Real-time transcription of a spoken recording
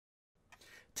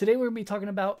Today we're going to be talking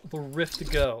about the Rift to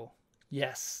Go.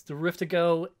 Yes, the Rift to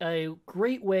Go, a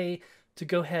great way to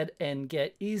go ahead and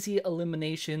get easy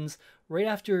eliminations. Right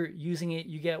after using it,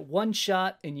 you get one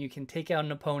shot and you can take out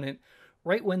an opponent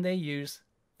right when they use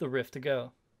the Rift to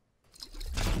Go.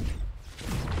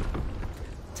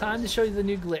 Time to show you the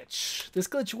new glitch. This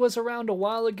glitch was around a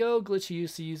while ago. Glitchy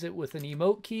used to use it with an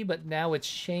emote key, but now it's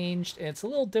changed and it's a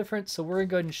little different, so we're going to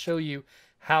go ahead and show you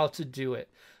how to do it.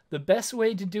 The best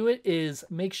way to do it is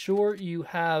make sure you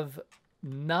have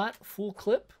not full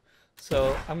clip.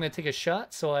 So I'm going to take a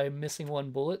shot, so I'm missing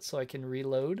one bullet so I can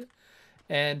reload.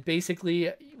 And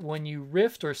basically, when you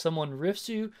rift or someone rifts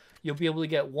you, you'll be able to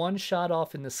get one shot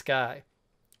off in the sky.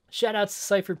 Shout out to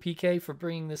CYBERPOWERPC for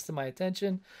bringing this to my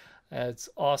attention. It's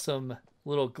awesome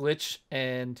little glitch,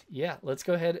 and yeah, let's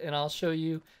go ahead and I'll show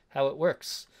you how it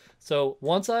works. So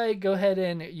once I go ahead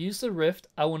and use the rift,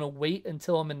 I want to wait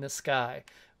until I'm in the sky.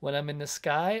 When I'm in the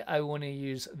sky, I want to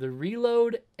use the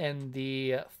reload and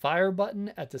the fire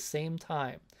button at the same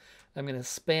time. I'm going to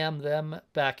spam them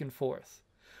back and forth.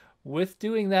 With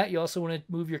doing that, you also want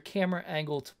to move your camera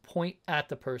angle to point at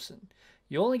the person.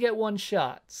 You only get one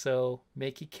shot, so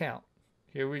make it count.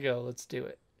 Here we go. Let's do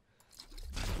it.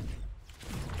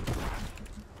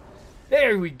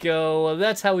 There we go.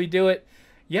 That's how we do it.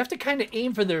 You have to kind of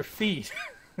aim for their feet,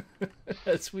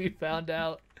 as we found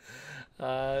out.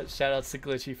 Shout outs to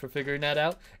Glitchy for figuring that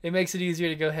out. It makes it easier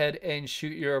to go ahead and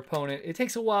shoot your opponent. It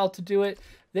takes a while to do it.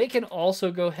 They can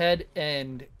also go ahead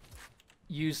and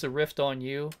use the rift on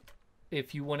you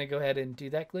if you want to go ahead and do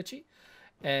that, Glitchy,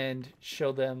 and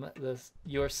show them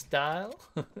your style.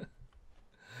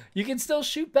 You can still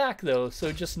shoot back though,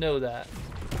 so just know that.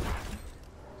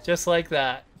 Just like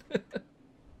that.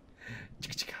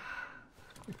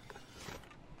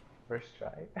 First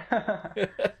try.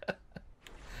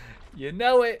 You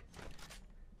know it.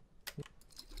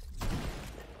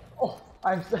 Oh,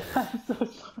 I'm so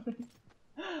sorry.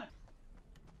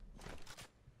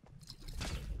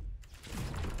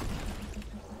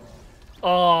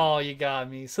 Oh, you got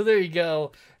me. So there you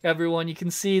go, everyone. You can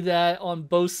see that on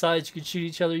both sides you can shoot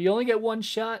each other. You only get one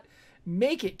shot.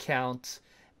 Make it count.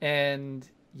 And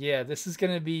yeah, this is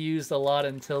going to be used a lot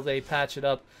until they patch it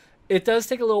up. It does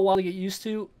take a little while to get used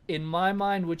to. In my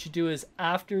mind, what you do is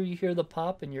after you hear the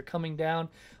pop and you're coming down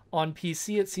on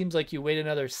PC, it seems like you wait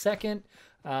another second.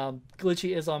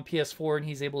 Glitchy is on PS4 and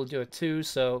he's able to do it too,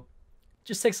 so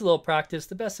just takes a little practice.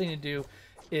 The best thing to do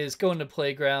is go into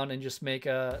Playground and just make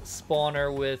a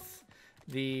spawner with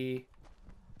the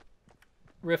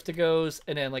rift to goes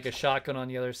and then like a shotgun on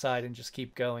the other side and just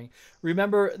keep going.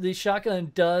 Remember, the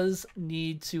shotgun does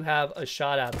need to have a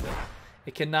shot out of it.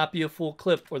 It cannot be a full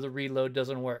clip or the reload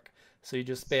doesn't work. So you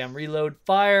just spam reload,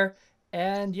 fire,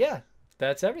 and yeah,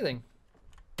 that's everything.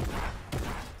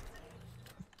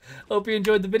 Hope you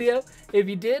enjoyed the video. If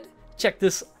you did, check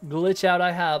this glitch out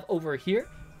I have over here,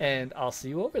 and I'll see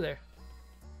you over there.